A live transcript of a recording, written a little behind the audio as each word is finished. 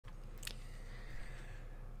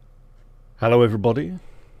Hello everybody,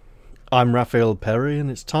 I'm Raphael Perry and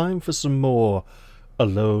it's time for some more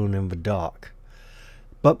Alone in the Dark.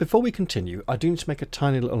 But before we continue, I do need to make a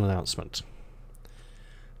tiny little announcement.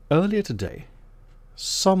 Earlier today,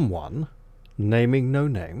 someone, naming no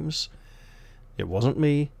names, it wasn't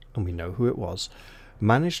me and we know who it was,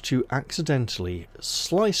 managed to accidentally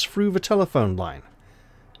slice through the telephone line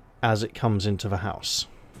as it comes into the house.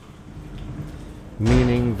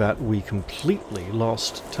 Meaning that we completely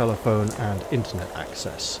lost telephone and internet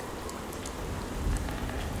access.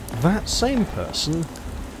 That same person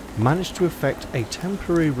managed to effect a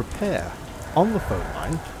temporary repair on the phone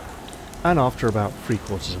line, and after about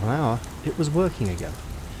 3/4 of an hour, it was working again.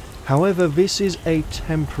 However, this is a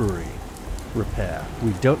temporary repair.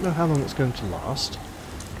 We don't know how long it's going to last,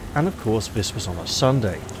 and of course this was on a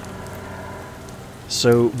Sunday.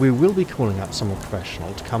 So we will be calling out someone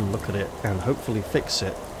professional to come look at it and hopefully fix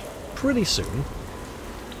it pretty soon.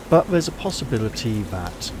 But there's a possibility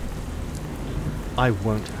that I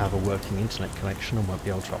won't have a working internet connection and won't be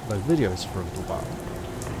able to upload videos for a little while.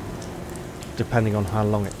 Depending on how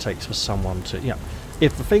long it takes for someone to,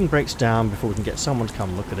 if the thing breaks down before we can get someone to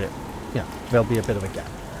come look at it, there'll be a bit of a gap.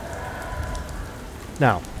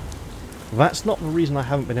 Now, that's not the reason I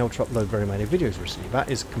haven't been able to upload very many videos recently. That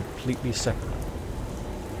is completely separate.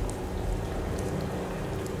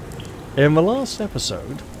 In the last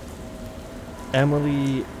episode,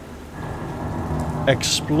 Emily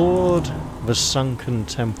explored the sunken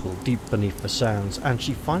temple deep beneath the sands, and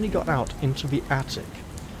she finally got out into the attic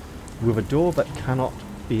with a door that cannot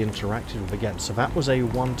be interacted with again. So that was a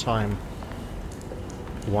one-time,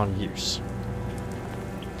 one use.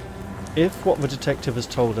 If what the detective has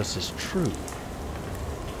told us is true,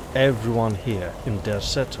 everyone here in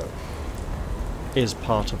Derceto is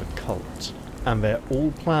part of a cult. And they're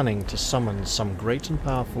all planning to summon some great and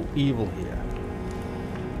powerful evil here.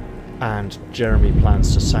 And Jeremy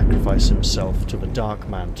plans to sacrifice himself to the Dark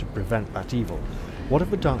Man to prevent that evil. What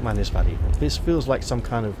if the Dark Man is that evil? This feels like some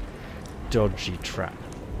kind of dodgy trap.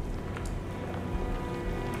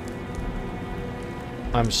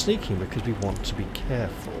 I'm sneaking because we want to be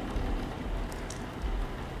careful.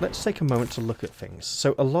 Let's take a moment to look at things.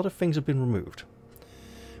 So a lot of things have been removed.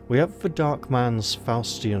 We have the Dark Man's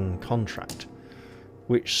Faustian contract,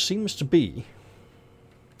 which seems to be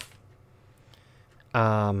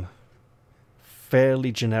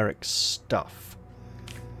fairly generic stuff,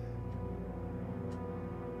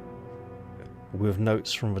 with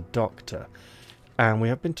notes from the doctor, and we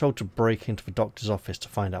have been told to break into the doctor's office to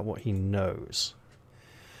find out what he knows.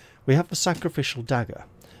 We have the sacrificial dagger,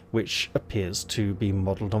 which appears to be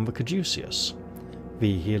modelled on the caduceus,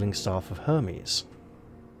 the healing staff of Hermes,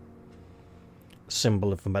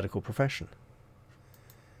 symbol of the medical profession,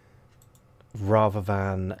 rather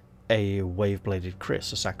than a wave-bladed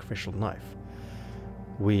kris, a sacrificial knife.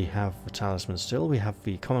 We have the talisman still, we have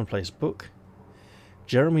the commonplace book,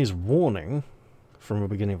 Jeremy's warning from the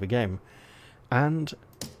beginning of the game, and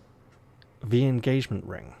the engagement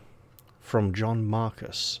ring from John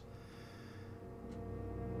Marcus.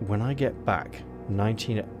 When I get back,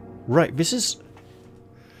 19... Right, this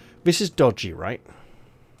is dodgy, right?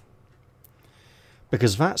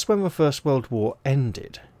 Because that's when the First World War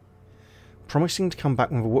ended. Promising to come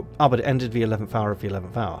back with a... but it ended the 11th hour of the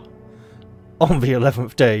 11th hour. On the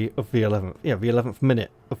 11th day of the 11th... the 11th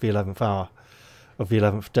minute of the 11th hour of the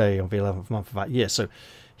 11th day of the 11th month of that year. So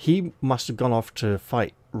he must have gone off to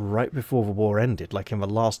fight right before the war ended, like in the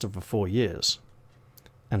last of the 4 years,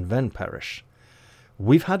 and then perish.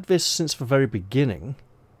 We've had this since the very beginning,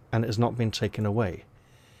 and it has not been taken away.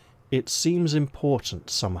 It seems important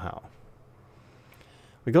somehow.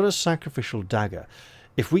 We got a sacrificial dagger.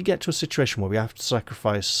 If we get to a situation where we have to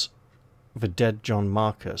sacrifice the dead John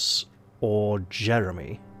Marcus or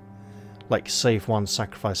Jeremy, like save one,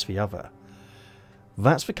 sacrifice the other,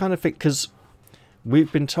 that's the kind of thing, because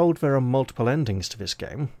we've been told there are multiple endings to this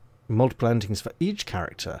game, multiple endings for each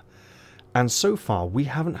character, and so far we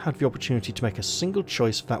haven't had the opportunity to make a single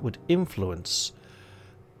choice that would influence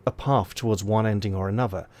a path towards one ending or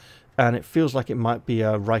another, and it feels like it might be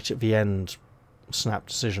a right at the end snap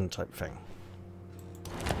decision type thing.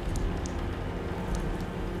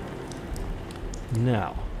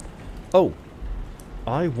 Now,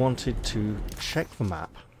 I wanted to check the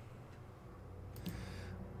map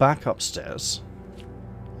back upstairs.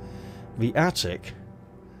 The attic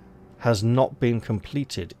has not been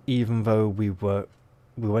completed, even though we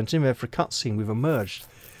went in there for a cutscene. We've emerged.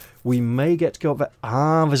 We may get to go up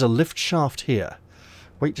there. There's a lift shaft here.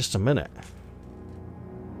 Wait just a minute.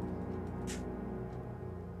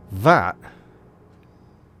 That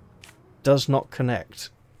does not connect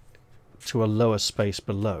to a lower space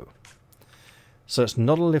below. So it's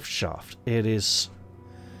not a lift shaft. It is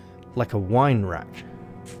like a wine rack.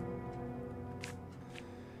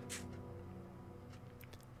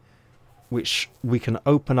 Which we can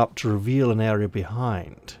open up to reveal an area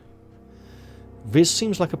behind. This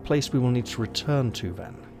seems like a place we will need to return to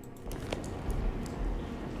then.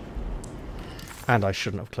 And I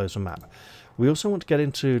shouldn't have closed the map. We also want to get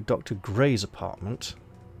into Dr. Gray's apartment.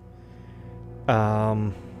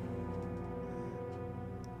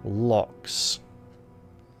 Locks.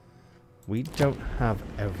 We don't have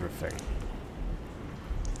everything.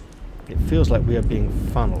 It feels like we are being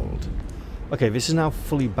funneled. Okay, this is now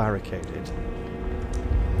fully barricaded.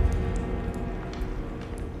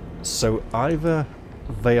 So either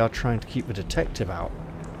they are trying to keep the detective out,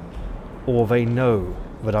 or they know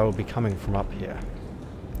that I will be coming from up here.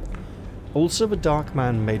 Also, the Dark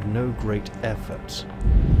Man made no great effort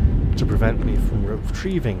to prevent me from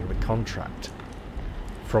retrieving the contract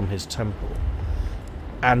from his temple.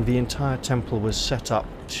 And the entire temple was set up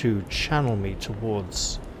to channel me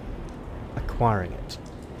towards acquiring it.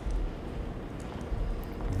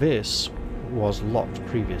 This was locked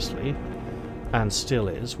previously, and still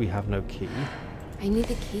is. We have no key. I need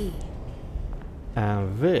the key.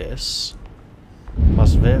 And this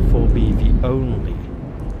must therefore be the only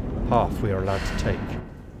path we are allowed to take.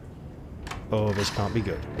 Oh, this can't be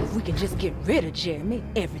good. If we can just get rid of Jeremy,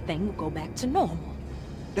 everything will go back to normal.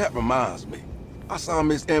 That reminds me. I saw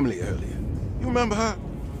Miss Emily earlier. You remember her?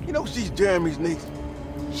 You know she's Jeremy's niece.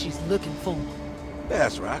 She's looking for him.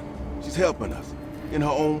 That's right. She's helping us. In her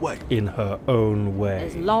own way. In her own way.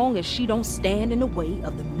 As long as she don't stand in the way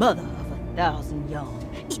of the mother of 1,000 young.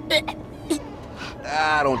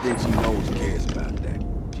 I don't think she knows or cares about that.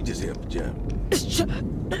 She just helped Jeremy.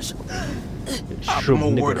 I'm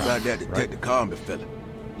more worried about that Detective Carnby fella.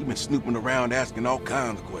 He been snooping around asking all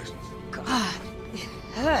kinds of questions. God, it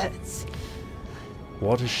hurts.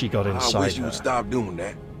 What has she got inside her? I wish you would stop doing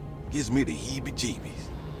that. Gives me the heebie-jeebies.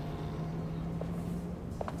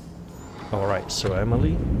 Alright, so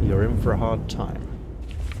Emily, you're in for a hard time.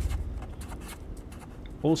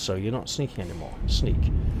 Also, you're not sneaking anymore.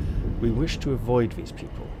 Sneak. We wish to avoid these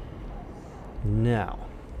people. Now.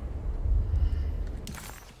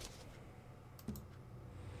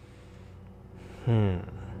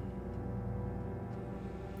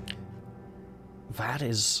 That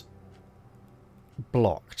is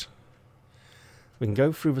blocked. We can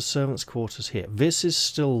go through the servants' quarters here. This is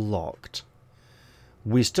still locked.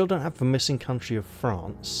 We still don't have the missing country of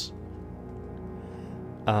France.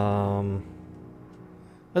 There's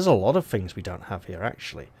a lot of things we don't have here,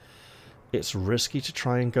 actually. It's risky to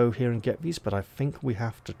try and go here and get these, but I think we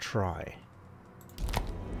have to try.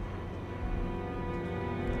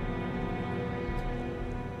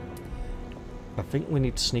 I think we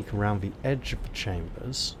need to sneak around the edge of the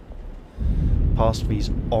chambers, past these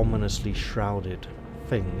ominously shrouded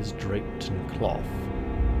things draped in cloth.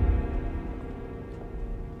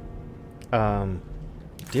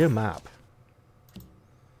 Dear map.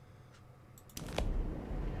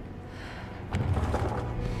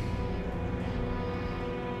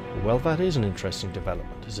 Well, that is an interesting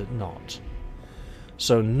development, is it not?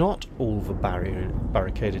 So not all the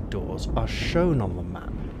barricaded doors are shown on the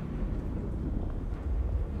map.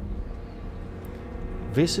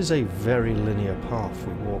 This is a very linear path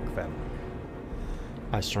we walk then.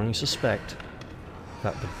 I strongly suspect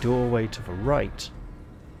that the doorway to the right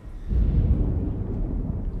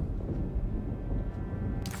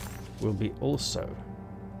will be also.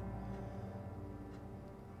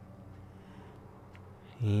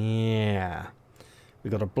 Yeah. We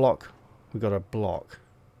got a block. We got a block.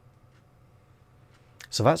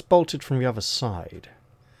 So that's bolted from the other side.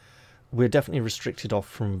 We're definitely restricted off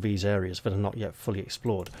from these areas that are not yet fully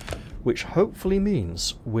explored, which hopefully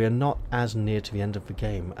means we're not as near to the end of the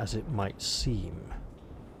game as it might seem.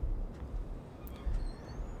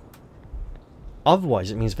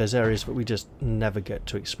 Otherwise, it means there's areas that we just never get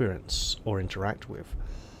to experience or interact with,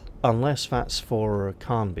 unless that's for a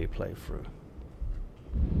Carnby playthrough,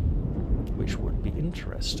 which would be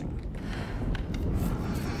interesting.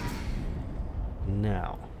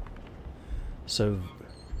 Now, so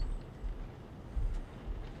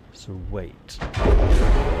wait.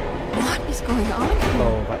 What is going on?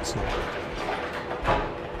 Oh, that's not good.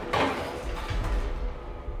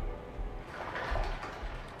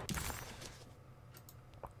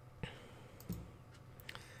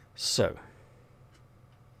 So,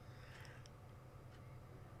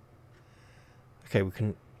 okay, we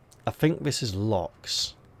can. I think this is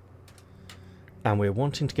locks, and we're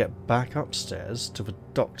wanting to get back upstairs to the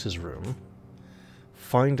doctor's room,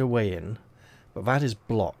 find a way in, but that is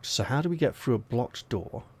blocked. So how do we get through a blocked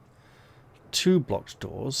door 2 blocked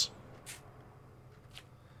doors.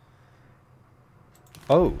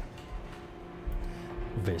 Oh.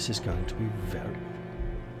 This is going to be very...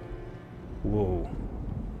 Whoa.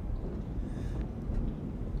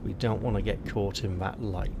 We don't want to get caught in that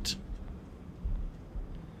light.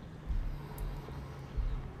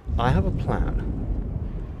 I have a plan.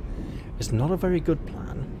 It's not a very good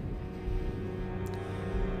plan.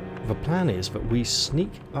 The plan is that we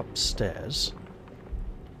sneak upstairs.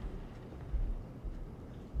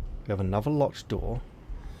 We have another locked door.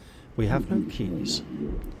 We have no keys.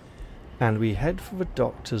 And we head for the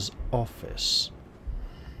doctor's office,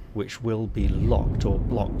 which will be locked or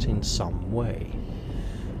blocked in some way.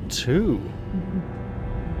 2.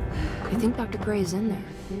 I think Dr. Gray's in there.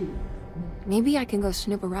 Maybe I can go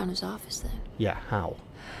snoop around his office then. Yeah, how?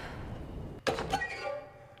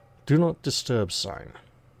 Do not disturb sign.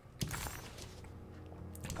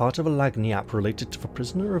 Part of a Lagny app related to the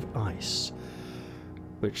Prisoner of Ice,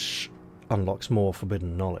 which unlocks more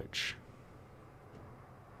forbidden knowledge.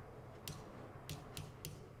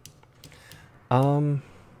 I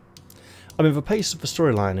mean, the pace of the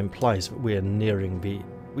storyline implies that we're nearing the...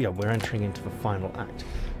 Yeah, we're entering into the final act.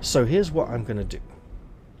 So here's what I'm going to do.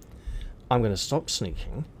 I'm going to stop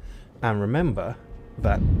sneaking, and remember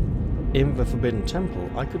that in the Forbidden Temple,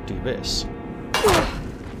 I could do this.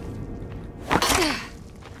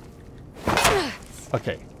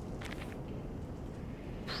 Okay.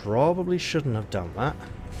 Probably shouldn't have done that.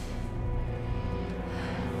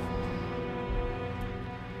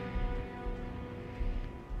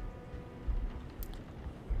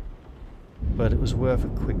 But it was worth a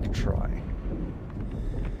quick try.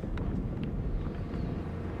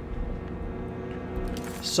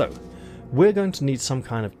 So, we're going to need some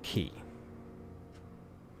kind of key.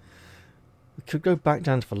 We could go back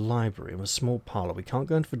down to the library in a small parlour. We can't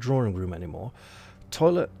go into the drawing room anymore.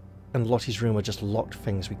 Toilet and Lottie's room are just locked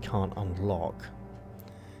things we can't unlock.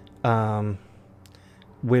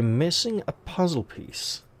 We're missing a puzzle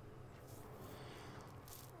piece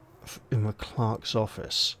in the clerk's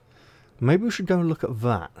office. Maybe we should go and look at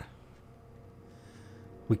that.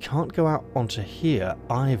 We can't go out onto here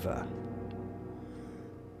either.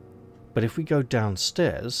 But if we go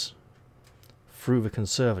downstairs through the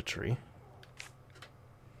conservatory,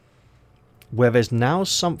 where there's now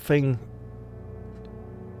something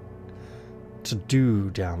to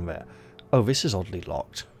do down there. Oh, this is oddly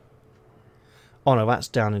locked. Oh no, that's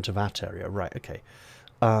down into that area. Right, okay.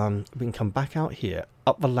 We can come back out here,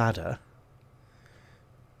 up the ladder,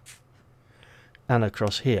 and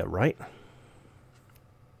across here, right?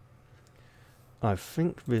 I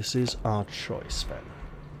think this is our choice then.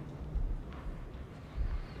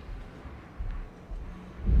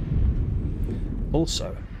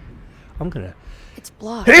 Also, I'm gonna... It's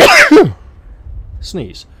blocked.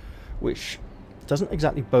 sneeze, which doesn't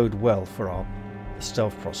exactly bode well for our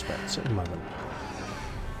stealth prospects at the moment.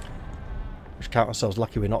 We should count ourselves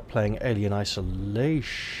lucky we're not playing Alien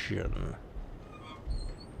Isolation.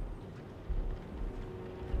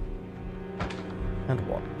 And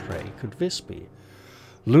what, pray, could this be?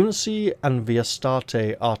 Lunacy and the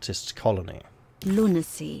Astarte Artists Colony.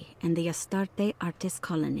 Lunacy and the Astarte Artists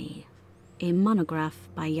Colony. A monograph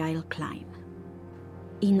by Yael Klein.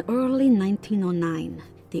 In early 1909,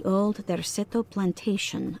 the old Derceto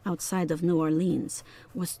plantation outside of New Orleans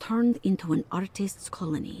was turned into an artists'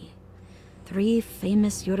 colony. 3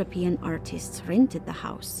 famous European artists rented the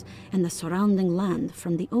house and the surrounding land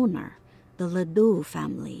from the owner, the Ledoux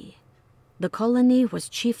family. The colony was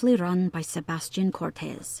chiefly run by Sebastian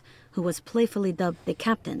Cortez, who was playfully dubbed the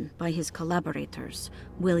captain by his collaborators,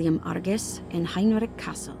 William Arges and Heinrich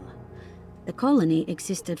Kassel. The colony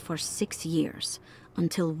existed for 6 years,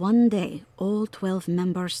 until one day all 12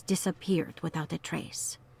 members disappeared without a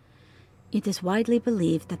trace. It is widely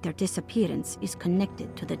believed that their disappearance is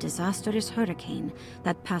connected to the disastrous hurricane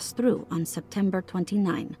that passed through on September 29,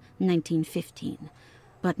 1915,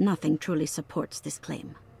 but nothing truly supports this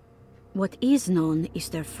claim. What is known is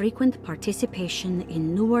their frequent participation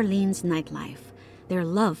in New Orleans nightlife, their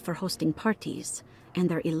love for hosting parties, and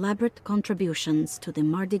their elaborate contributions to the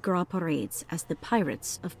Mardi Gras parades as the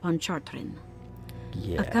Pirates of Pontchartrain.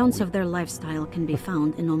 Yeah, Accounts of their lifestyle can be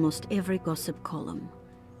found in almost every gossip column.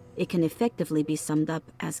 It can effectively be summed up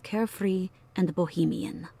as carefree and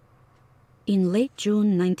bohemian. In late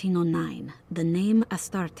June 1909, the name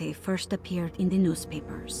Astarte first appeared in the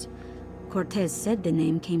newspapers. Cortez said the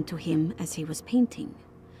name came to him as he was painting.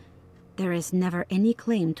 There is never any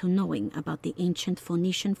claim to knowing about the ancient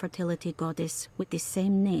Phoenician fertility goddess with the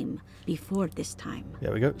same name before this time.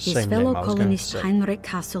 There we go. His Same fellow name, I was going to colonist say. Heinrich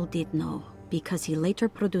Kassel did know, because he later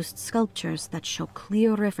produced sculptures that show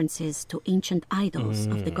clear references to ancient idols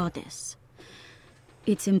of the goddess.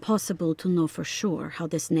 It's impossible to know for sure how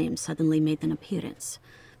this name suddenly made an appearance,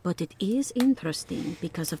 but it is interesting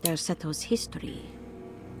because of Derceto's history.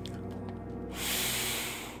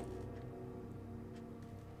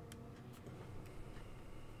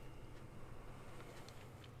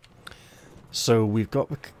 So we've got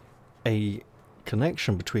a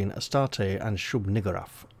connection between Astarte and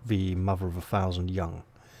Shub-Niggurath, the mother of 1,000 young,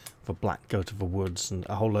 the black goat of the woods, and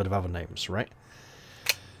a whole load of other names, right?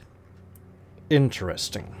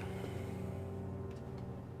 Interesting.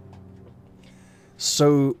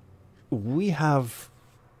 So we have,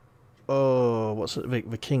 what's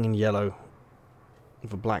it? The King in Yellow,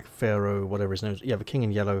 the Black Pharaoh, whatever his name is. Yeah, the King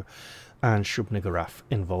in Yellow and Shub-Niggurath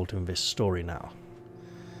involved in this story now.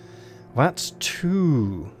 That's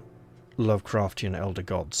 2 Lovecraftian elder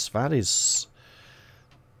gods. That is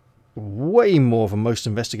way more than most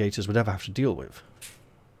investigators would ever have to deal with.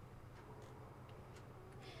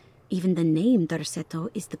 Even the name Derceto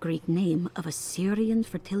is the Greek name of a Syrian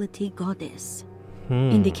fertility goddess.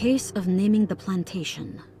 In the case of naming the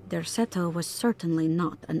plantation, Derceto was certainly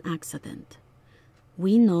not an accident.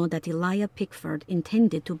 We know that Elijah Pickford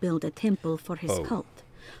intended to build a temple for his cult,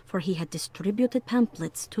 for he had distributed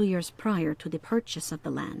pamphlets 2 years prior to the purchase of the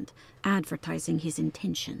land, advertising his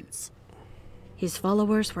intentions. His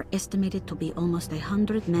followers were estimated to be almost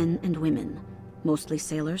 100 men and women, mostly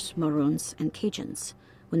sailors, Maroons, and Cajuns,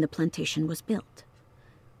 when the plantation was built.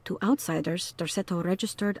 To outsiders, Derceto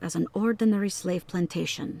registered as an ordinary slave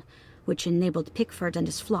plantation, which enabled Pickford and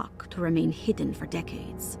his flock to remain hidden for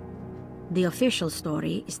decades. The official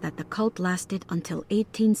story is that the cult lasted until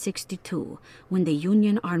 1862, when the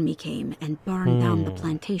Union Army came and burned down the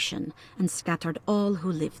plantation and scattered all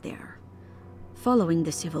who lived there. Following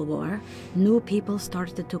the Civil War, new people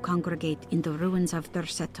started to congregate in the ruins of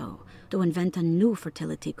Derceto to invent a new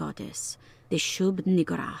fertility goddess, the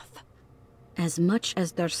Shub-Niggurath. As much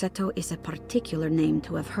as Derceto is a particular name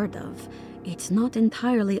to have heard of, it's not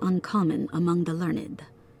entirely uncommon among the learned.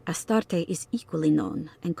 Astarte is equally known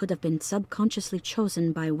and could have been subconsciously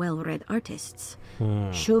chosen by well-read artists.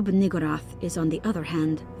 Shub-Niggurath is, on the other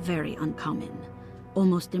hand, very uncommon.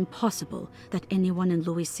 Almost impossible that anyone in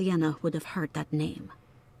Louisiana would have heard that name.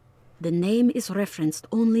 The name is referenced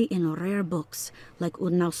only in rare books like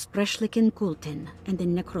Urnausprechlichen Kulten and the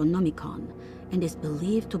Necronomicon, and is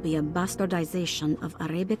believed to be a bastardization of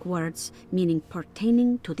Arabic words meaning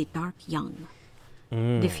pertaining to the dark young.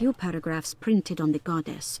 The few paragraphs printed on the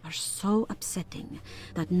goddess are so upsetting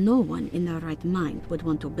that no one in their right mind would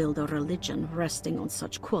want to build a religion resting on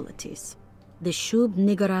such qualities. The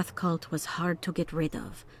Shub-Niggurath cult was hard to get rid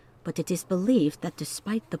of, but it is believed that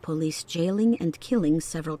despite the police jailing and killing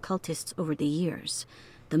several cultists over the years,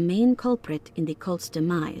 the main culprit in the cult's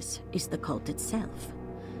demise is the cult itself,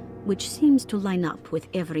 which seems to line up with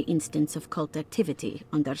every instance of cult activity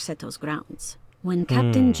on Derceto's grounds. When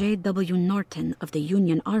Captain J.W. Norton of the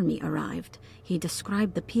Union Army arrived, he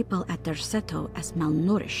described the people at Derceto as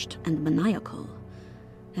malnourished and maniacal.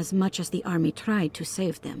 As much as the army tried to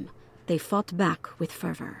save them, they fought back with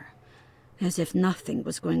fervor, as if nothing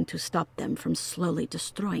was going to stop them from slowly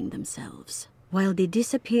destroying themselves. While the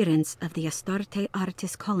disappearance of the Astarte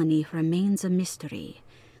artist colony remains a mystery,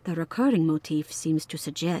 the recurring motif seems to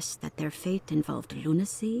suggest that their fate involved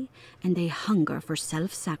lunacy and a hunger for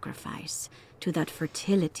self-sacrifice to that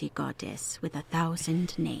fertility goddess with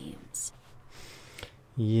 1,000 names.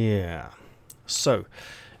 Yeah. So,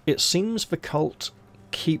 it seems the cult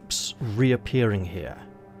keeps reappearing here.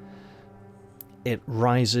 It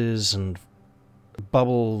rises and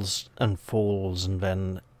bubbles and falls and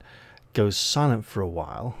then goes silent for a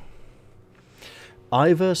while.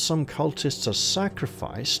 Either some cultists are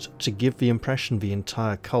sacrificed to give the impression the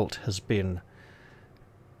entire cult has been,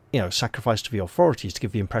 sacrificed to the authorities to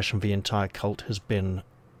give the impression the entire cult has been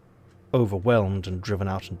overwhelmed and driven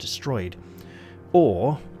out and destroyed,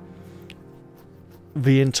 or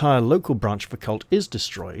the entire local branch of the cult is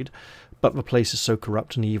destroyed, but the place is so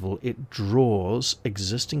corrupt and evil it draws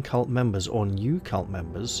existing cult members or new cult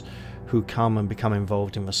members who come and become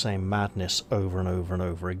involved in the same madness over and over and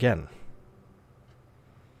over again.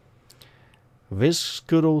 This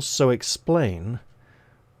could also explain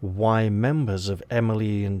why members of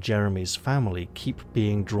Emily and Jeremy's family keep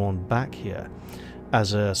being drawn back here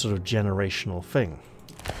as a sort of generational thing.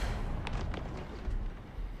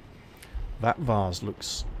 That vase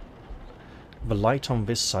looks... The light on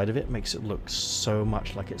this side of it makes it look so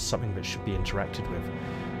much like it's something that should be interacted with.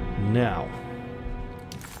 Now,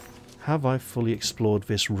 have I fully explored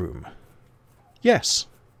this room? Yes!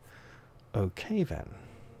 Okay then.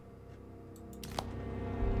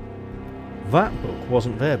 That book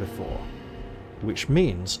wasn't there before, which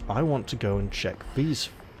means I want to go and check these.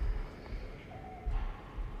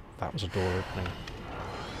 That was a door opening.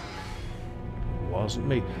 Wasn't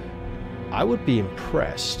me. I would be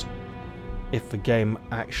impressed if the game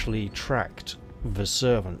actually tracked the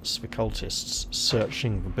servants, the cultists,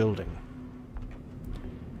 searching the building.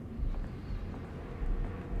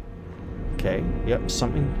 Okay, yep,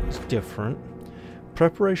 something different.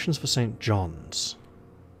 Preparations for St. John's.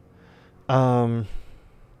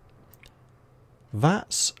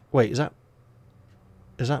 That's... Wait, is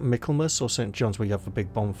that Michaelmas or St. John's where you have the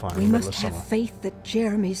big bonfire We in the middle must of have summer? faith that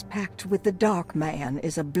Jeremy's pact with the Dark Man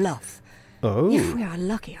is a bluff. Oh. If we are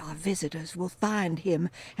lucky, our visitors will find him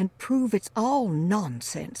and prove it's all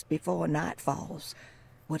nonsense before night falls.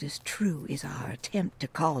 What is true is our attempt to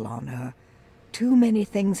call on her. Too many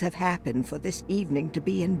things have happened for this evening to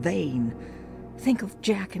be in vain. Think of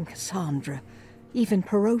Jack and Cassandra, even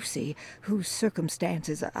Perosi, whose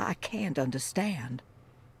circumstances I can't understand.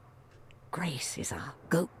 Grace is our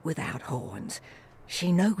goat without horns.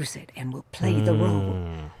 She knows it and will play the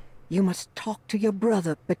role. You must talk to your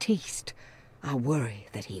brother, Baptiste. I worry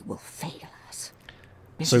that he will fail us.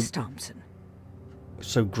 Mrs. Thompson.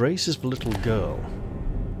 So Grace is the little girl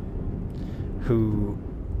who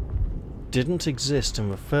didn't exist in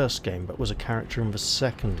the first game but was a character in the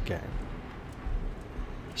second game.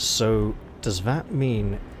 So does that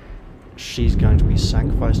mean she's going to be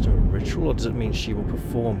sacrificed in a ritual, or does it mean she will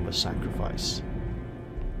perform the sacrifice?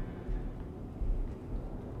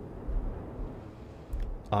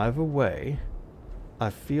 Either way, I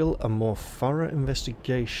feel a more thorough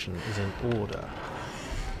investigation is in order,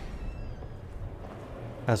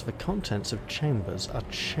 as the contents of chambers are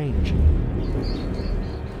changing.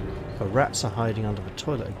 The rats are hiding under the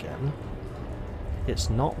toilet again. It's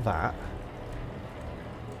not that.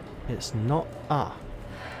 It's not... Ah.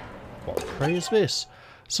 What prey is this?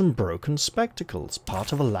 Some broken spectacles,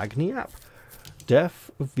 part of a Lagny app. Death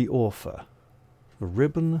of the author. The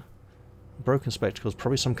ribbon... Broken spectacles,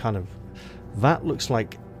 probably some kind of... That looks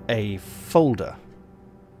like a folder.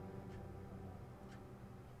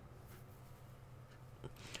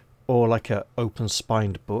 Or like a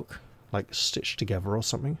open-spined book, like stitched together or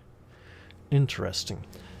something. Interesting.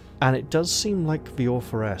 And it does seem like the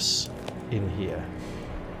authoress in here.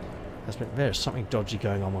 There's something dodgy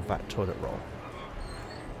going on with that toilet roll.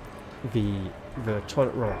 The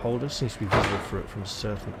toilet roll holder seems to be visible through it from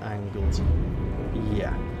certain angles.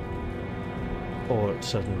 Yeah. Or at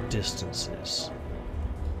certain distances.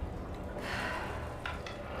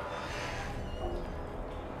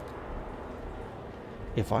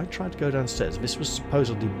 If I tried to go downstairs, this was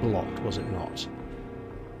supposedly blocked, was it not?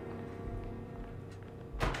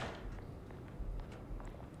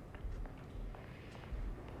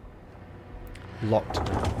 Locked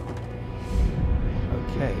now.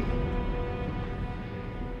 Okay.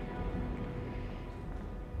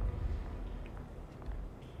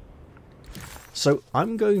 So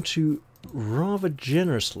I'm going to rather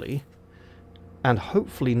generously and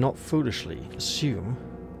hopefully not foolishly assume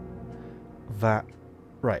that...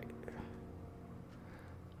 Right.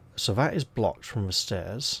 So that is blocked from the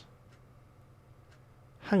stairs.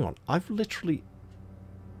 Hang on, I've literally...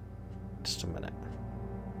 Just a minute.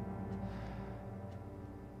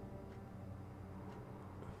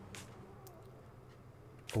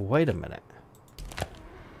 Wait a minute.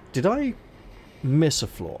 Did I miss a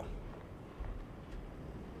floor?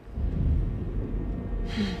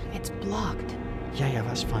 It's blocked. Yeah,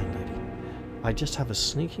 that's fine, lady. I just have a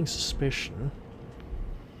sneaking suspicion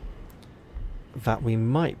that we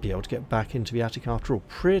might be able to get back into the attic after all.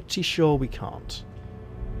 Pretty sure we can't.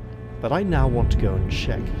 But I now want to go and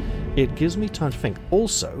check. It gives me time to think.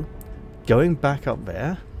 Also, going back up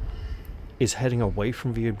there is heading away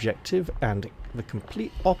from the objective and the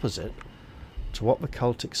complete opposite to what the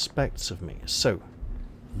cult expects of me. So,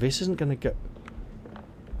 this isn't going to go...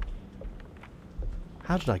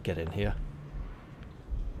 How did I get in here?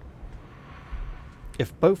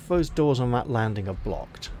 If both those doors on that landing are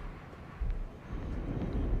blocked,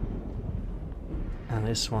 and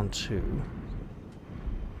this one too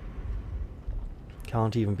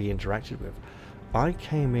can't even be interacted with. I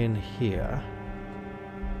came in here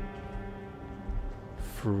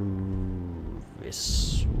through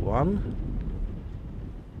this one,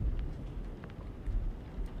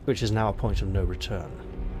 which is now a point of no return.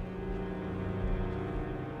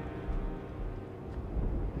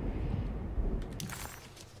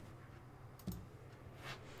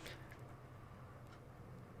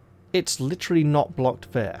 It's literally not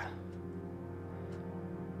blocked there.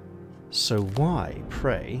 So why,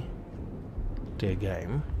 pray, dear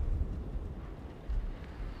game,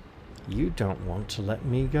 You don't want to let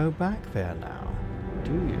me go back there now,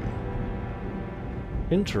 do you?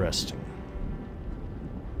 Interesting.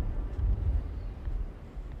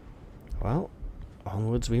 Well,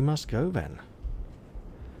 onwards we must go then,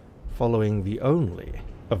 following the only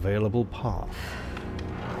available path.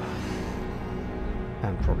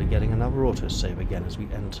 And probably getting another autosave again as we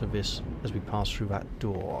enter this, as we pass through that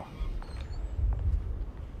door.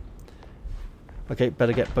 Okay,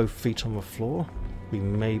 better get both feet on the floor. We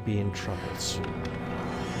may be in trouble soon.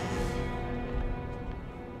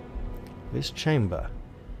 This chamber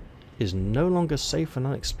is no longer safe and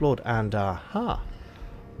unexplored, and aha!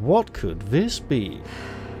 What could this be?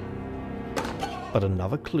 But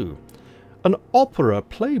another clue. An opera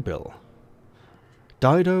playbill.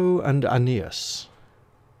 Dido and Aeneas.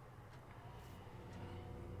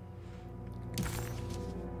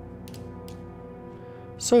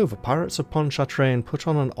 So the pirates of Pontchartrain put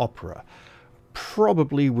on an opera,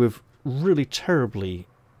 probably with really terribly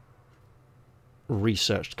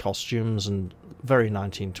researched costumes and very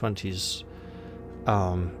 1920s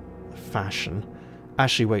fashion.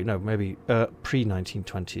 Actually, wait, no, maybe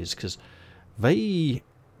pre-1920s, because they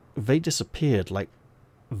disappeared like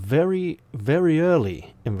very, very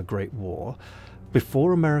early in the Great War,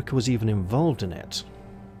 before America was even involved in it.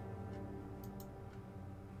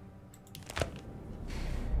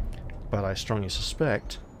 But I strongly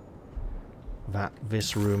suspect that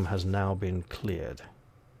this room has now been cleared.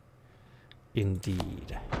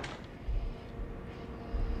 Indeed.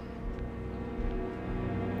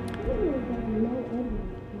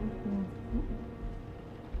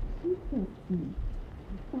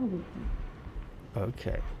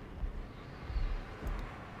 Okay.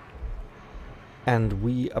 And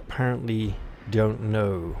we apparently don't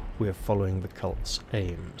know we're following the cult's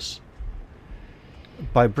aims.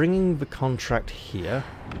 By bringing the contract here,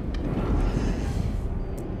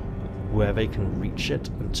 where they can reach it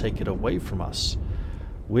and take it away from us,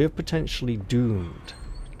 we're potentially doomed,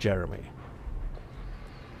 Jeremy.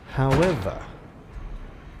 However,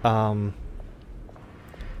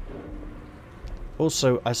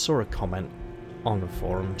 also I saw a comment on the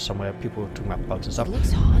forum somewhere, people were talking about bugs and stuff. It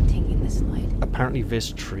looks haunting in this light. Apparently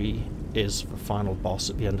this tree is the final boss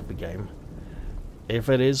at the end of the game. If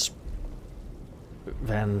it is,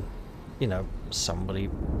 then, you know, somebody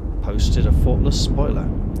posted a thoughtless spoiler.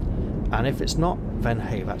 And if it's not, then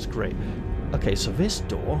hey, that's great. Okay, so this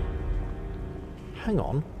door... Hang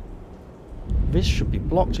on. This should be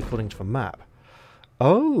blocked according to the map.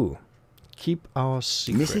 Oh! Keep our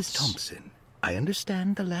secrets. Mrs. Thompson, I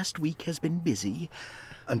understand the last week has been busy.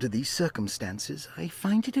 Under these circumstances, I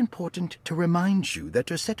find it important to remind you that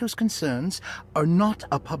Derceto's concerns are not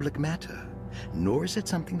a public matter, nor is it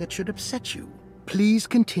something that should upset you. Please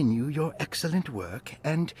continue your excellent work,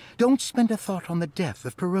 and don't spend a thought on the death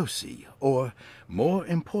of Perosi, or, more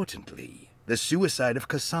importantly, the suicide of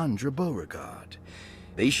Cassandra Beauregard.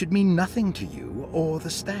 They should mean nothing to you or the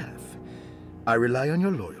staff. I rely on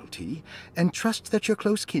your loyalty, and trust that your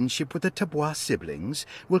close kinship with the Tabois siblings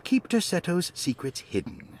will keep Derceto's secrets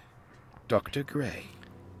hidden. Dr. Gray.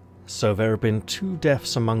 So there have been 2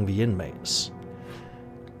 deaths among the inmates.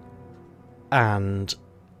 And...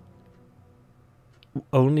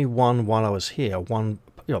 only one while I was here, one,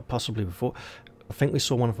 you know, possibly before. I think we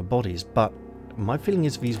saw one of the bodies, but my feeling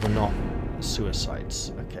is these were not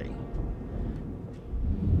suicides. Okay.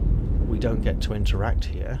 We don't get to interact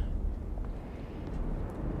here.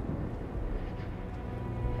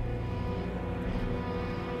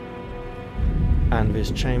 And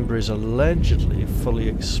this chamber is allegedly fully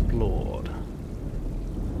explored.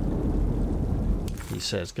 He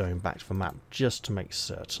says, going back to the map just to make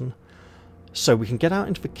certain. So we can get out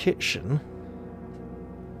into the kitchen.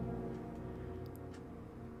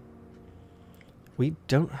 We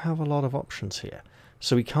don't have a lot of options here.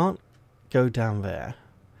 So we can't go down there.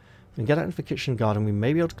 We can get out into the kitchen garden. We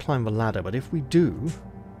may be able to climb the ladder, but if we do...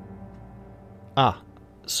 Ah,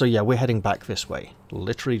 so yeah, we're heading back this way.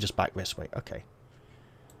 Literally just back this way. Okay.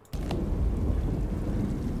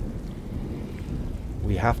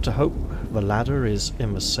 We have to hope the ladder is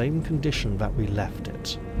in the same condition that we left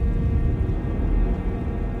it.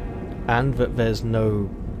 And that there's no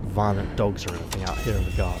violent dogs or anything out here in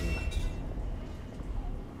the garden.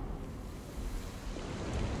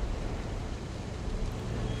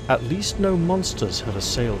 At least no monsters have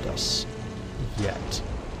assailed us yet.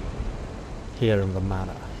 Here in the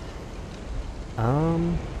manor.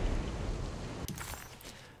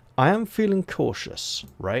 I am feeling cautious,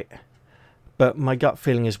 right? But my gut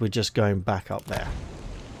feeling is we're just going back up there.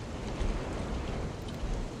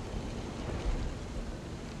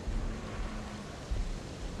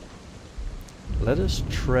 Let us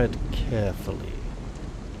tread carefully.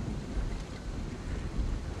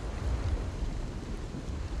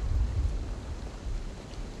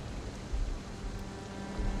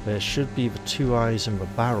 There should be the two eyes in the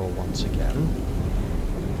barrel once again.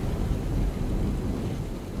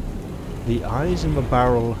 The eyes in the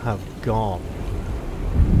barrel have gone.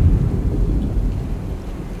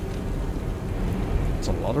 It's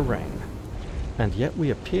a lot of rain, and yet we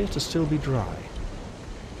appear to still be dry.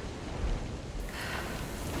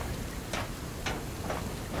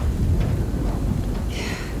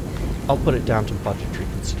 I'll put it down to budgetary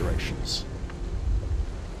considerations.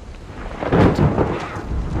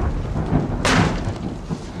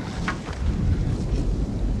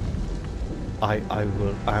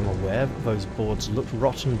 I'm aware that those boards looked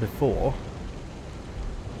rotten before,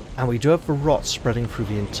 and we do have the rot spreading through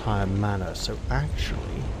the entire manor, so actually...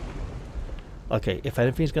 Okay, if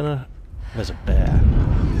anything's gonna... There's a bear.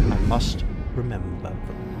 I must remember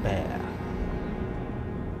the bear.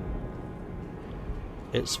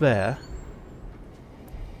 It's there.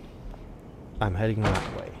 I'm heading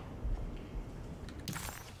that way.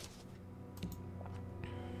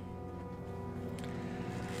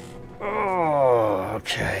 Oh,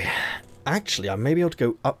 okay. Actually, I may be able to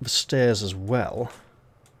go up the stairs as well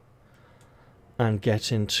and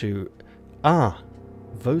get into... Ah,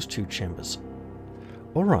 those two chambers.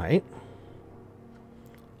 Alright.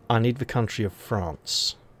 I need the country of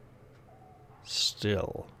France.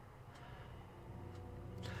 Still.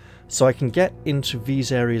 So I can get into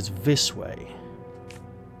these areas this way.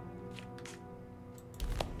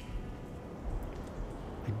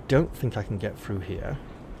 I don't think I can get through here.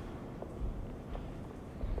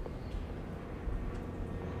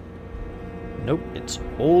 Nope, it's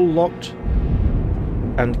all locked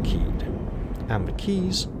and keyed. And the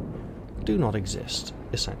keys do not exist,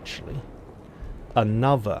 essentially.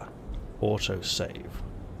 Another autosave.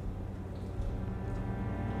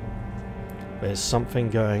 There's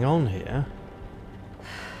something going on here.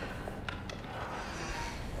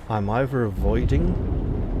 I'm either avoiding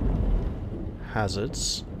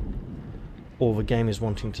hazards, or the game is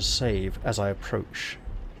wanting to save as I approach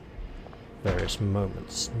various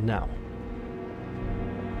moments. Now,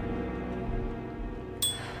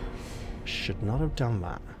 should not have done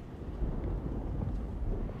that.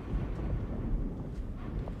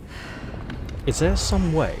 Is there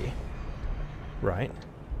some way, right,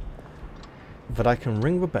 that I can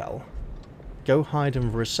ring the bell, go hide in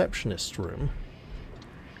the receptionist's room,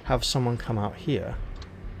 have someone come out here?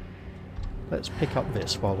 Let's pick up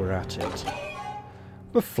this while we're at it.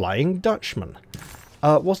 The Flying Dutchman.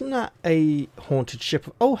 Wasn't that a haunted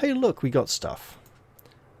ship? Oh, hey, look, we got stuff.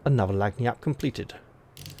 Another Lagniappe completed.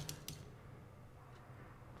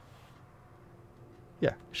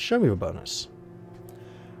 Yeah, show me the bonus.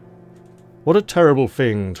 What a terrible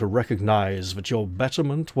thing to recognize that your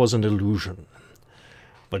betterment was an illusion.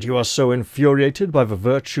 But you are so infuriated by the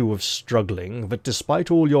virtue of struggling that despite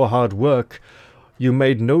all your hard work, you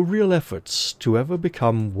made no real efforts to ever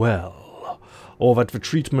become well, or that the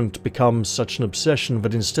treatment becomes such an obsession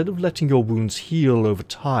that instead of letting your wounds heal over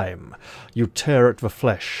time, you tear at the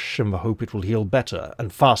flesh in the hope it will heal better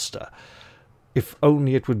and faster, if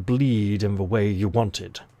only it would bleed in the way you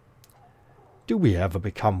wanted. Do we ever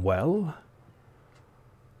become well?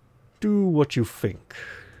 Do what you think.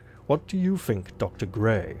 What do you think, Dr.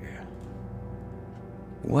 Gray?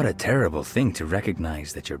 What a terrible thing to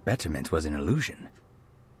recognize that your betterment was an illusion.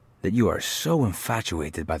 That you are so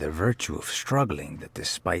infatuated by the virtue of struggling that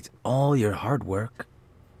despite all your hard work,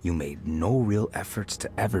 you made no real efforts to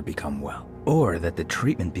ever become well. Or that the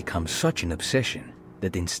treatment becomes such an obsession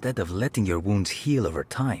that instead of letting your wounds heal over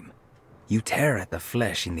time, you tear at the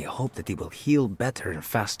flesh in the hope that it will heal better and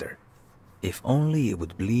faster, if only it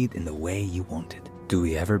would bleed in the way you wanted. Do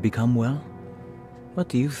we ever become well? What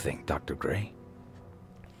do you think, Dr. Gray?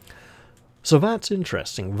 So that's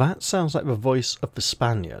interesting. That sounds like the voice of the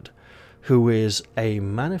Spaniard, who is a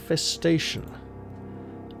manifestation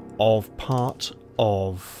of part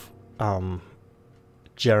of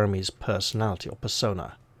Jeremy's personality or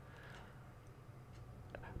persona.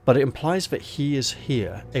 But it implies that he is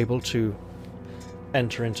here, able to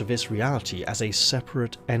enter into this reality as a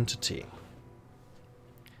separate entity,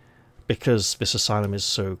 because this asylum is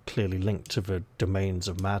so clearly linked to the domains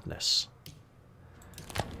of madness.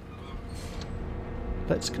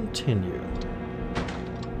 Let's continue.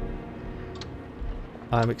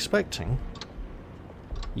 I'm expecting...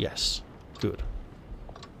 Yes, good.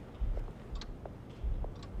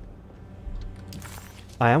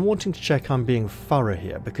 I am wanting to check I'm being thorough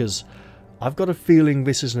here, because I've got a feeling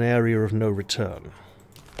this is an area of no return.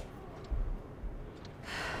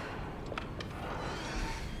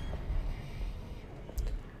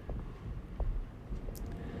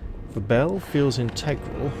 The bell feels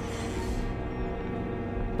integral,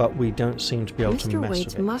 but we don't seem to be able to Mr. mess Waits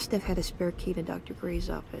with it. must have had a spare key to Dr. Gray's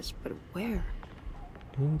office, but where?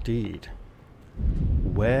 Indeed.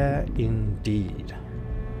 Where indeed?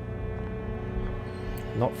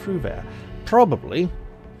 Not through there. Probably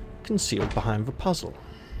concealed behind the puzzle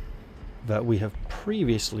that we have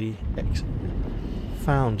previously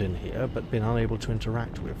found in here but been unable to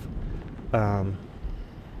interact with.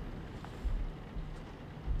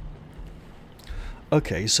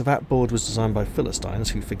 Okay, so that board was designed by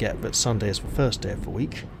Philistines who forget that Sunday is the first day of the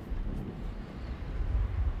week.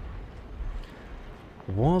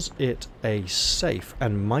 Was it a safe,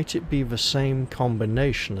 and might it be the same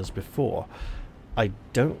combination as before? I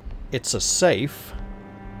don't... It's a safe.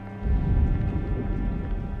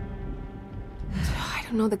 I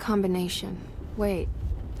don't know the combination. Wait,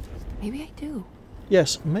 maybe I do.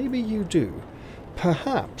 Yes, maybe you do.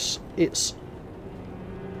 Perhaps it's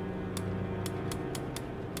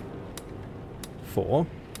 4,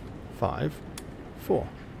 5, 4.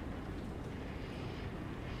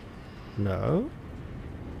 No.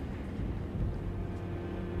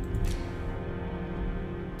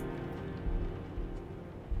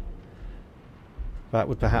 That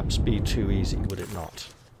would perhaps be too easy, would it not?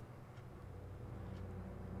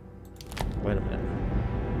 Wait a minute.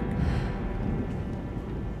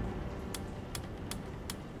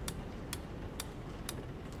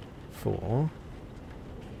 Four.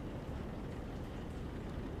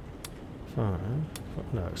 5.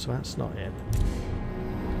 No, so that's not it.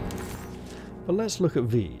 But let's look at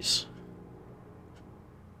these.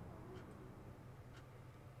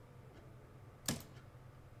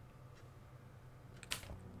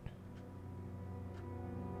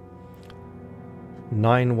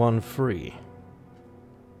 Nine, 1, 3.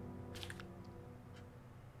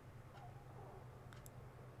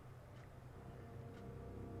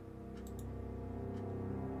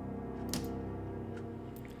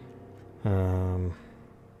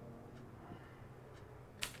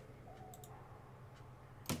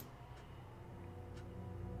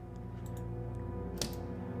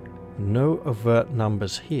 No overt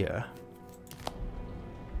numbers here.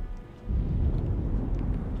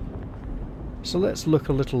 So let's look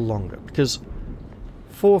a little longer, because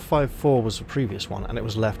 454 was the previous one, and it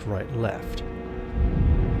was left, right, left.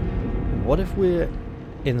 What if we're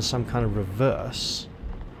in some kind of reverse?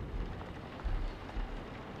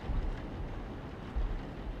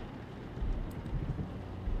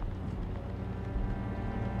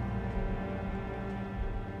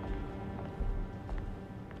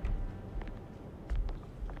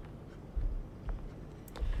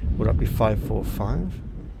 Would that be 545?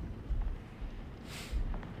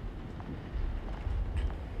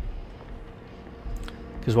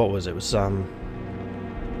 Because what was it? It was,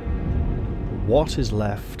 what is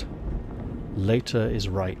left, later is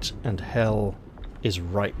right, and hell is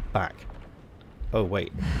right back. Oh,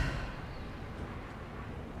 wait.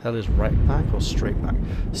 Hell is right back or straight back?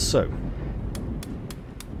 So,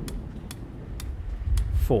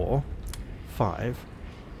 4, 5,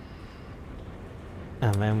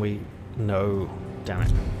 and then we... No, damn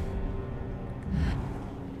it.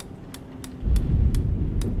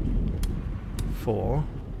 Four,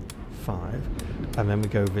 5, and then we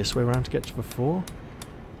go this way around to get to the 4.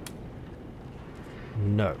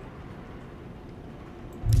 No.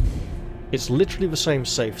 It's literally the same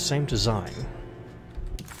safe, same design.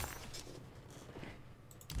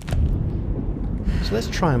 So let's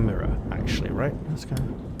try a mirror, actually, right? Let's go.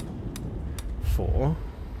 4,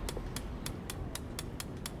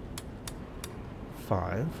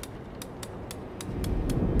 5,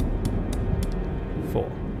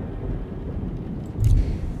 4.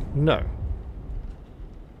 No.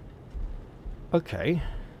 Okay.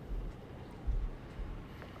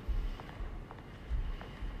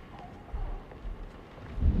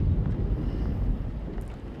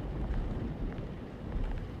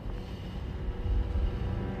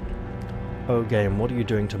 Oh, game, what are you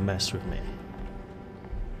doing to mess with me?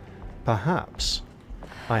 Perhaps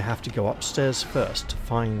I have to go upstairs first to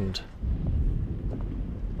find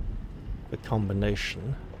the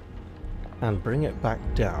combination and bring it back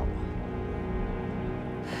down.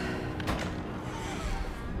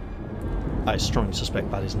 I strongly suspect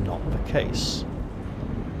that is not the case.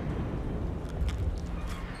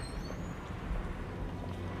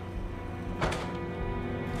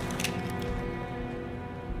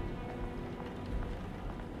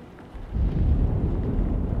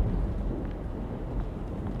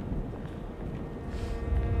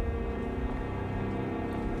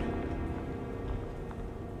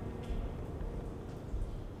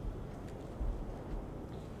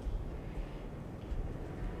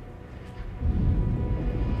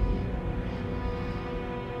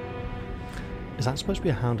 Is that supposed to be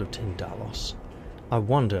a Hound of Tindalos? I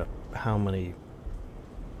wonder how many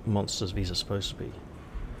monsters these are supposed to be.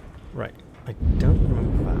 Right, I don't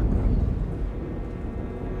remember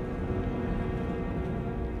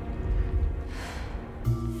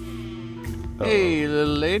that. Hey,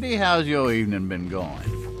 little lady, how's your evening been going?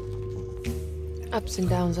 Ups and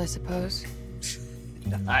downs, I suppose.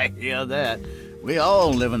 I hear that. We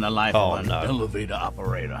all live in the life of an no. elevator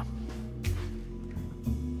operator.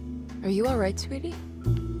 Are you alright, sweetie?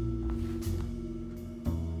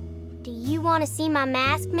 Do you want to see my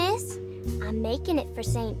mask, miss? I'm making it for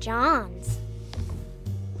St. John's.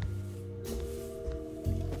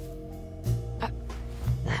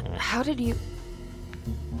 How did you...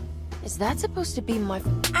 Is that supposed to be my...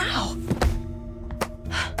 Ow!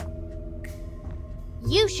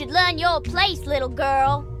 You should learn your place, little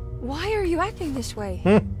girl. Why are you acting this way?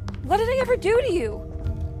 What did I ever do to you?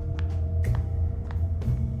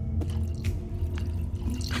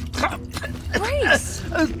 Grace!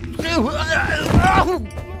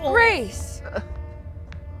 Grace!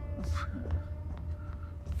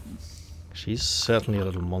 She's certainly a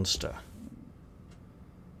little monster.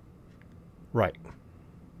 Right.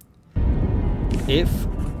 If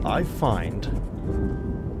I find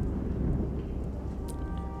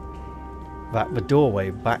that the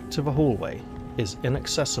doorway back to the hallway is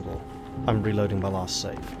inaccessible, I'm reloading my last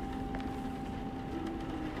save.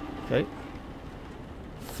 Okay.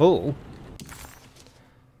 Full.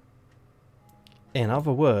 In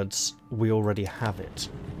other words, we already have it.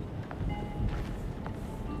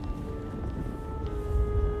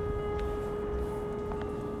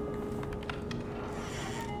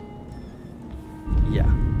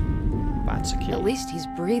 Yeah. That's a kill. At least he's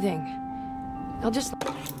breathing. I'll just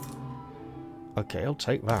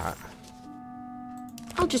take that.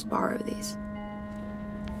 I'll just borrow these.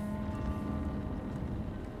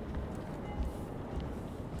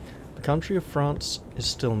 The country of France is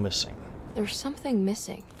still missing. There's something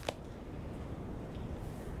missing.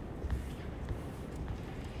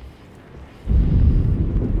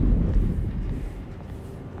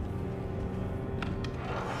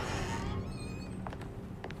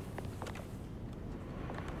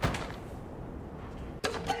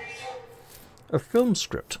 A film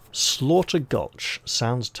script, Slaughter Gulch,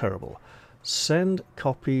 sounds terrible. Send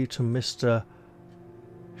copy to Mr.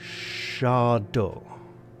 Chardot.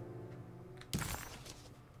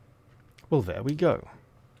 Well, there we go.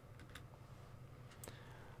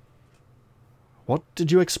 What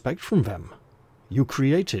did you expect from them? You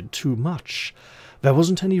created too much. There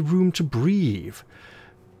wasn't any room to breathe.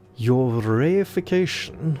 Your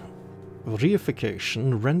reification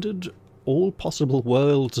rendered all possible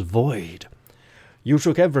worlds void. You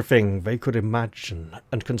took everything they could imagine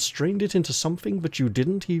and constrained it into something that you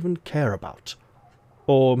didn't even care about.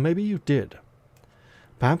 Or maybe you did.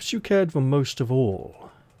 Perhaps you cared the most of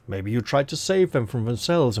all. Maybe you tried to save them from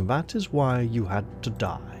themselves, and that is why you had to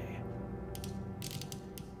die.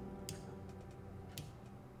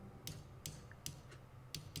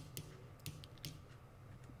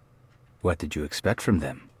 What did you expect from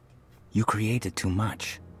them? You created too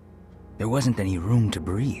much. There wasn't any room to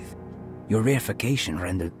breathe. Your reification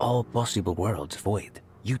rendered all possible worlds void.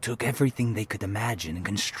 You took everything they could imagine and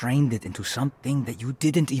constrained it into something that you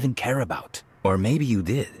didn't even care about. Or maybe you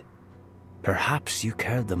did. Perhaps you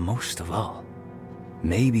cared the most of all.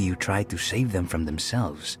 Maybe you tried to save them from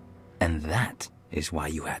themselves, and that is why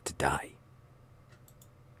you had to die.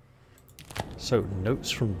 So, notes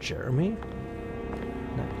from Jeremy?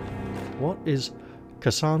 Now, what is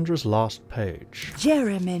Cassandra's last page?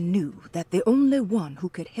 Jeremy knew that the only one who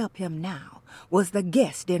could help him now was the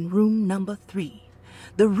guest in room number 3.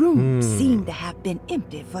 The room seemed to have been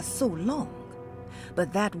empty for so long.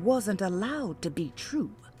 But that wasn't allowed to be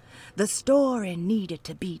true. The story needed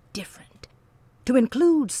to be different. To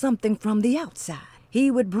include something from the outside, he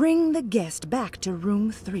would bring the guest back to room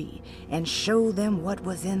 3 and show them what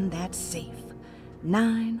was in that safe.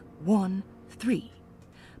 913.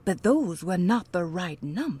 But those were not the right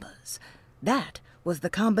numbers. That was the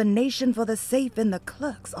combination for the safe in the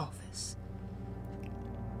clerk's office.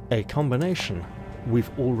 A combination we've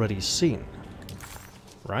already seen,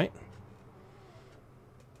 right?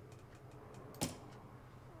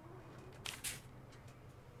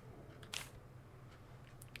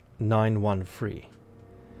 (913).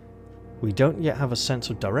 We don't yet have a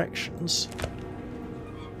sense of directions.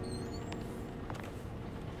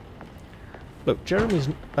 Look, Emily's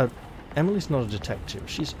not a detective.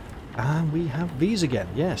 She's... And we have these again,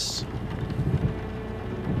 yes.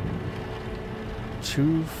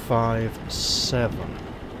 257.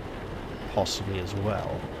 Possibly as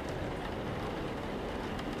well.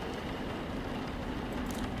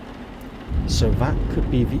 So that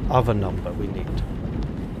could be the other number we need.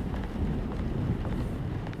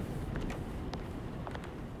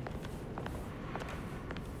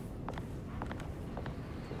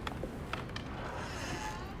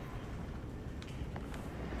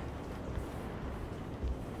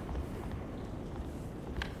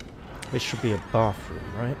 This should be a bathroom,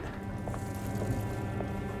 right?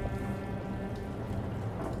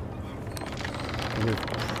 With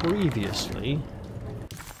previously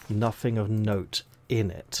nothing of note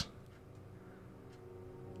in it.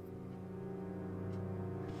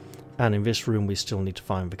 And in this room we still need to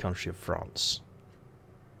find the country of France.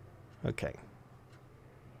 Okay.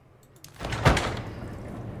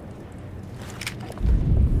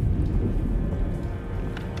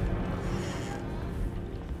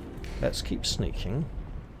 Let's keep sneaking,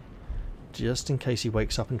 just in case he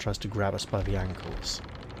wakes up and tries to grab us by the ankles.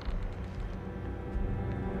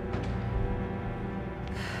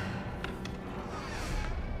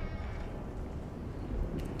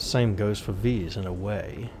 Same goes for these in a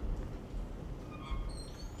way.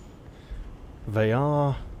 They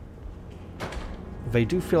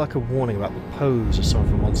do feel like a warning about the pose of some of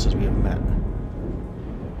the monsters we have met.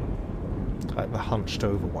 Like the hunched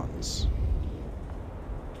over ones.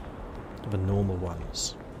 The normal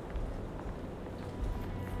ones.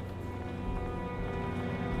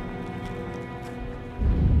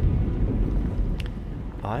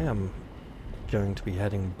 I am going to be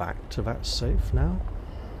heading back to that safe now.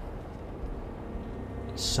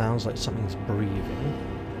 Sounds like something's breathing.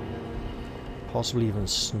 Possibly even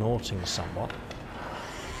snorting somewhat.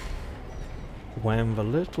 When the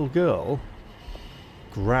little girl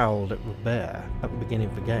growled at the bear at the beginning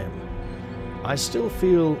of the game, I still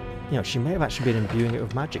feel, you know, she may have actually been imbuing it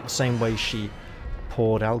with magic, the same way she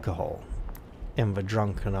poured alcohol in the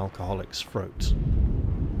drunken alcoholic's throat.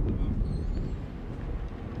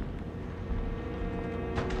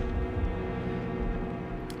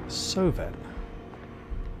 So then,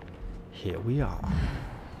 here we are.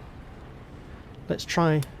 Let's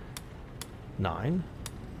try 9.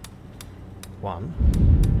 1.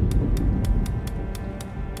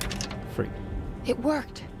 3. It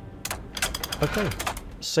worked. Okay,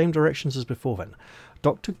 same directions as before then.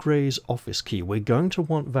 Dr. Gray's office key. We're going to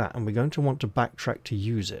want that, and we're going to want to backtrack to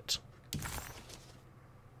use it.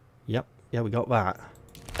 Yep, yeah, we got that.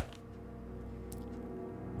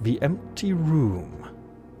 The empty room.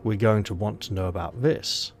 We're going to want to know about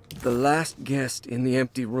this. The last guest in the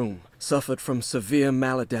empty room suffered from severe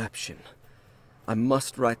maladaptation. I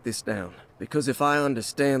must write this down, because if I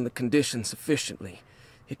understand the condition sufficiently,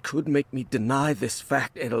 it could make me deny this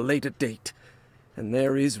fact at a later date. And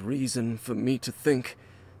there is reason for me to think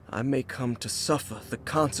I may come to suffer the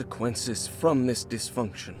consequences from this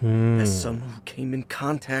dysfunction, as some who came in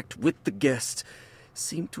contact with the guest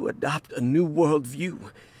seemed to adopt a new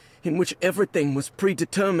worldview in which everything was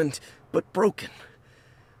predetermined but broken.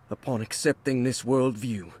 Upon accepting this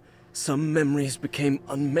worldview, some memories became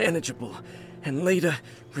unmanageable and later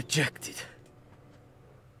rejected.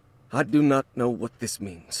 I do not know what this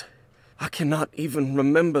means. I cannot even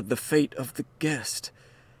remember the fate of the guest.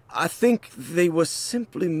 I think they were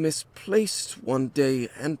simply misplaced one day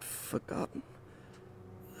and forgotten.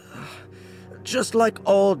 Just like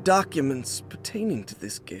all documents pertaining to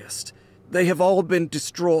this guest, they have all been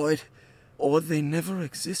destroyed, or they never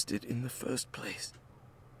existed in the first place.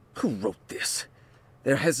 Who wrote this?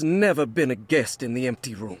 There has never been a guest in the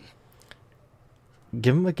empty room.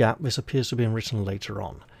 Given the gap, this appears to have been written later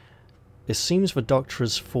on. It seems the Doctor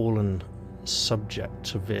has fallen subject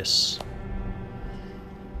to this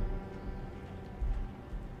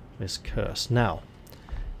curse. Now,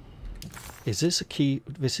 is this a key?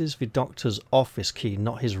 This is the Doctor's office key,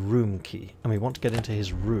 not his room key. And we want to get into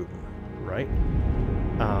his room, right?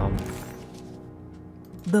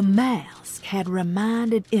 The mask had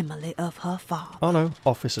reminded Emily of her father. Oh no,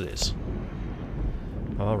 office it is.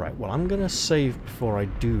 Alright, well I'm going to save before I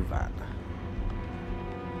do that.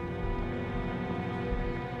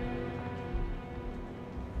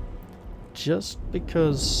 Just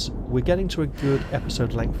because we're getting to a good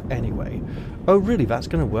episode length anyway. Oh really, that's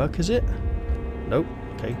going to work, is it? Nope,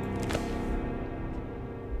 okay.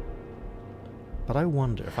 But I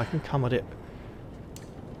wonder if I can come at it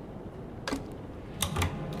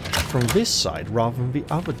from this side rather than the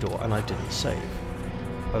other door, and I didn't save.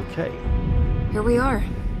 Okay. Here we are,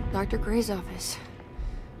 Dr. Gray's office.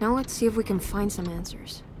 Now let's see if we can find some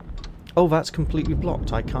answers. Oh, that's completely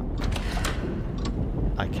blocked. I can't.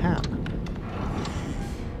 I can.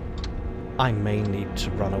 I may need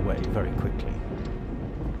to run away very quickly.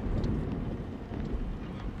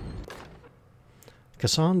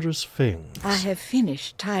 Cassandra's things. I have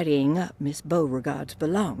finished tidying up Miss Beauregard's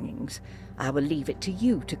belongings. I will leave it to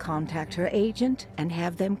you to contact her agent and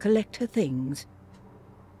have them collect her things.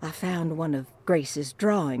 I found one of Grace's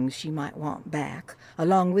drawings she might want back,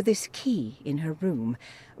 along with this key in her room,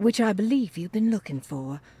 which I believe you've been looking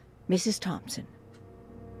for, Mrs. Thompson.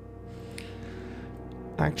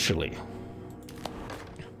 Actually.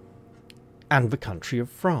 And the country of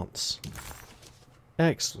France.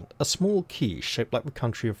 Excellent. A small key shaped like the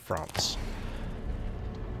country of France.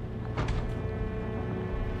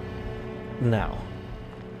 Now.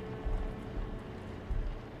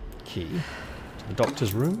 Key to the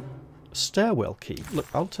doctor's room. A stairwell key. Look,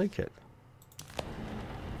 I'll take it.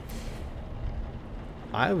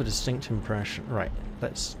 I have a distinct impression. Right,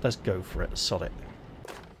 let's go for it. Sod it.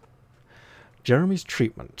 Jeremy's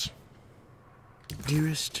treatment.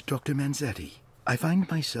 Dearest Dr. Manzetti, I find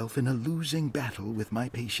myself in a losing battle with my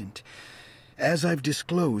patient. As I've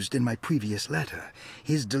disclosed in my previous letter,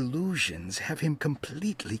 his delusions have him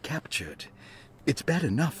completely captured. It's bad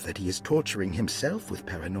enough that he is torturing himself with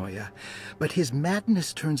paranoia, but his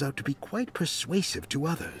madness turns out to be quite persuasive to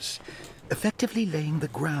others, effectively laying the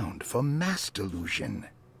ground for mass delusion.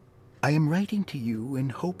 I am writing to you in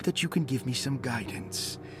hope that you can give me some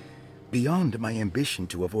guidance. Beyond my ambition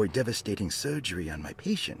to avoid devastating surgery on my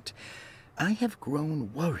patient, I have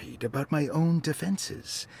grown worried about my own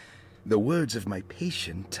defenses. The words of my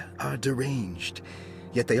patient are deranged,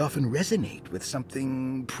 yet they often resonate with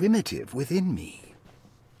something primitive within me.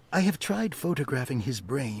 I have tried photographing his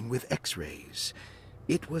brain with X-rays.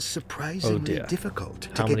 It was surprisingly difficult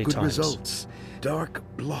to get good results. Dark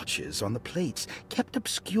blotches on the plates kept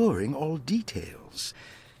obscuring all details.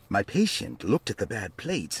 My patient looked at the bad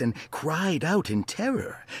plates and cried out in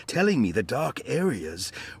terror, telling me the dark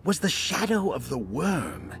areas was the shadow of the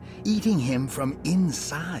worm eating him from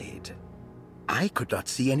inside. I could not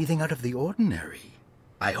see anything out of the ordinary.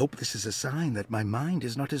 I hope this is a sign that my mind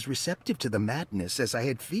is not as receptive to the madness as I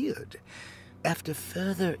had feared. After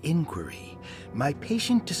further inquiry, my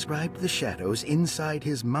patient described the shadows inside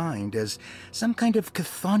his mind as some kind of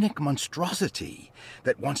chthonic monstrosity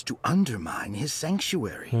that wants to undermine his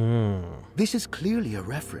sanctuary. This is clearly a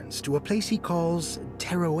reference to a place he calls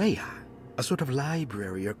Teroea, a sort of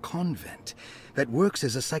library or convent that works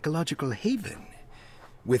as a psychological haven.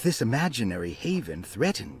 With this imaginary haven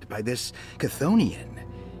threatened by this Chthonian,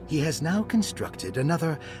 he has now constructed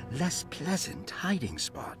another, less pleasant hiding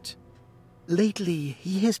spot. Lately,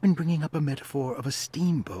 he has been bringing up a metaphor of a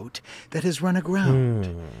steamboat that has run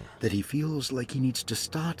aground, that he feels like he needs to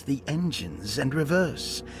start the engines and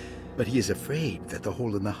reverse, but he is afraid that the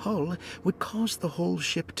hole in the hull would cause the whole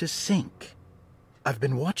ship to sink. I've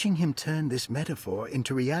been watching him turn this metaphor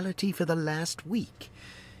into reality for the last week.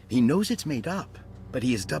 He knows it's made up, but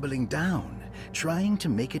he is doubling down, trying to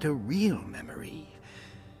make it a real memory.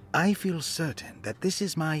 I feel certain that this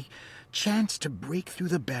is my chance to break through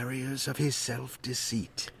the barriers of his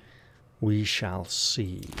self-deceit. We shall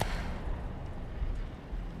see.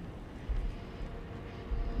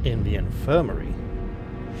 In the infirmary.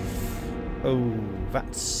 Oh,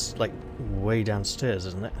 that's like way downstairs,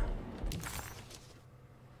 isn't it?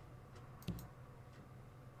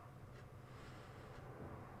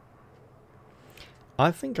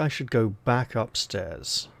 I think I should go back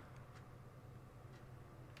upstairs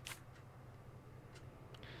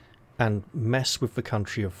and mess with the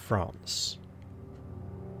country of France.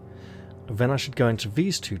 Then I should go into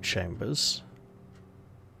these two chambers.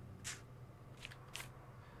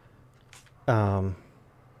 The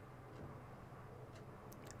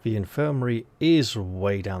infirmary is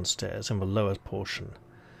way downstairs in the lower portion.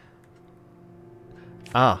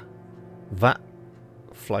 Ah, that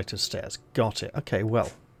flight of stairs. Got it. Okay, well.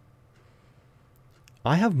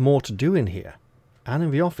 I have more to do in here. And in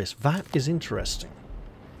the office. That is interesting.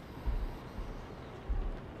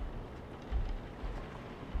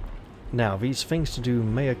 Now, these things to do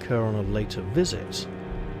may occur on a later visit.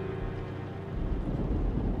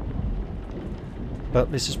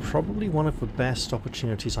 But this is probably one of the best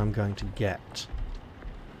opportunities I'm going to get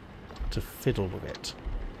to fiddle with it.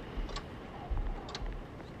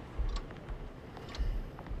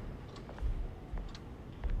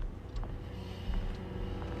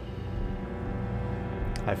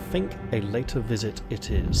 I think a later visit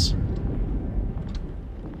it is.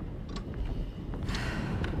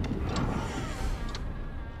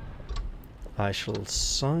 I shall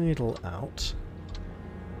sidle out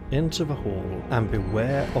into the hall and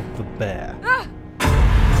beware of the bear.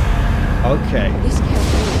 Okay. This can't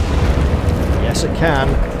be. Yes, it can.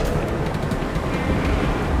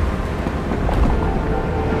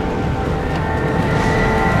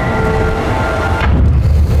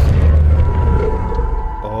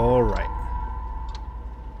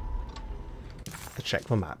 check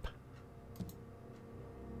the map.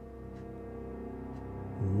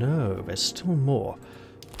 No, there's still more.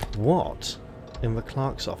 What? In the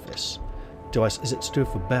clerk's office? Is it to do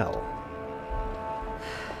with the bell?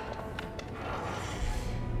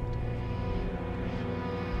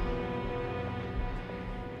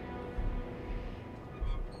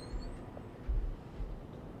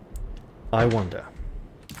 I wonder.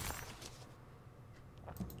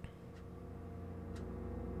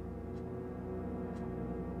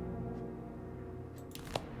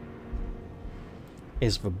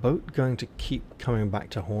 Is the boat going to keep coming back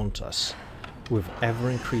to haunt us with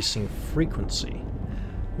ever-increasing frequency?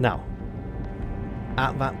 Now,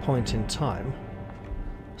 at that point in time,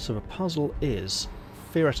 so the puzzle is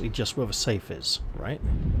theoretically just where the safe is, right?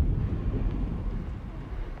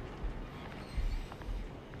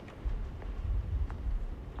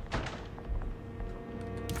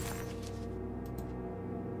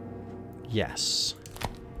 Yes.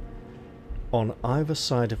 On either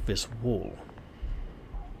side of this wall.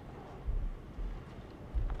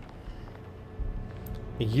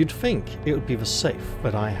 You'd think it would be the safe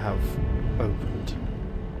that I have opened.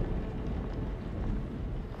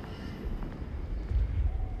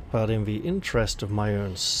 But in the interest of my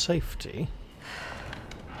own safety,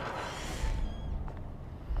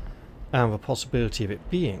 and the possibility of it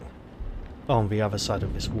being on the other side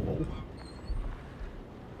of this wall,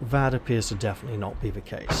 that appears to definitely not be the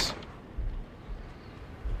case.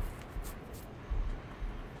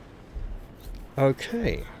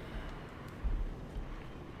 Okay.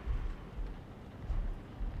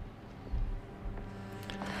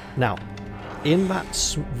 Now, in that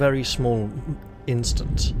very small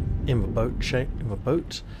instant in the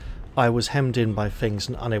boat, I was hemmed in by things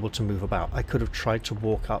and unable to move about. I could have tried to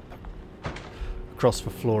walk up across the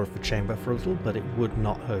floor of the chamber for a little, but it would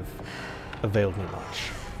not have availed me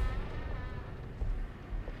much.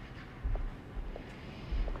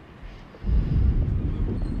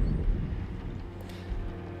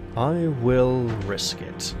 I will risk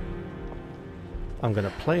it. I'm going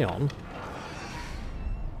to play on.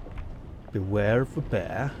 Beware of the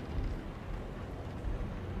bear.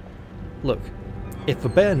 Look, if the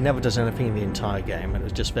bear never does anything in the entire game and it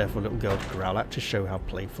was just there for a little girl to growl at to show how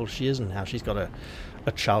playful she is and how she's got a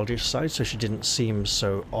childish side, so she didn't seem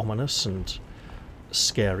so ominous and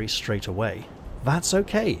scary straight away, that's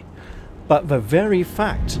okay. But the very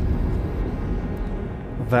fact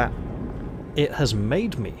that it has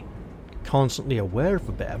made me constantly aware of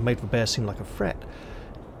the bear, made the bear seem like a threat,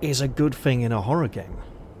 is a good thing in a horror game.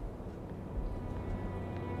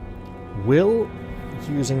 Will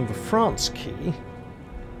using the France key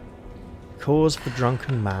cause the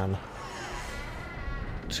drunken man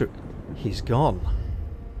to... He's gone.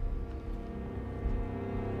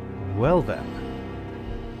 Well then.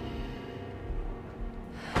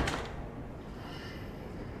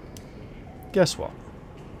 Guess what?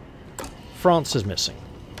 France is missing.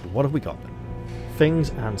 What have we got? Things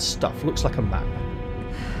and stuff. Looks like a map.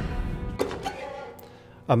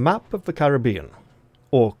 A map of the Caribbean.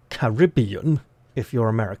 Or Caribbean, if you're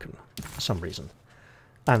American, for some reason.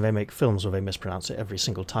 And they make films where they mispronounce it every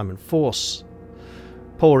single time and force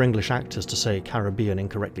poor English actors to say Caribbean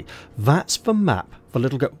incorrectly. That's the map. The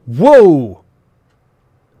little girl... Whoa!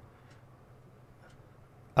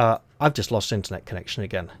 I've just lost internet connection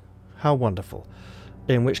again. How wonderful.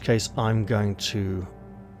 In which case I'm going to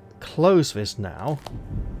close this now,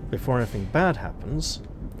 before anything bad happens,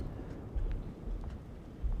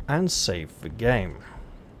 and save the game.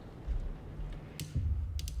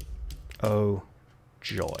 Oh,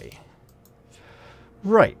 joy.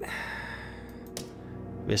 Right.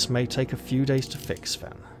 This may take a few days to fix,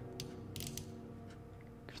 then.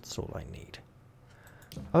 That's all I need.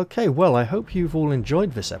 Okay, well, I hope you've all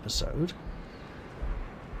enjoyed this episode.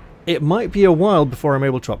 It might be a while before I'm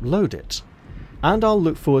able to upload it, and I'll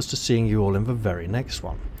look forward to seeing you all in the very next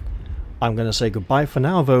one. I'm going to say goodbye for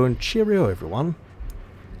now, though, and cheerio, everyone.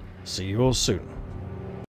 See you all soon.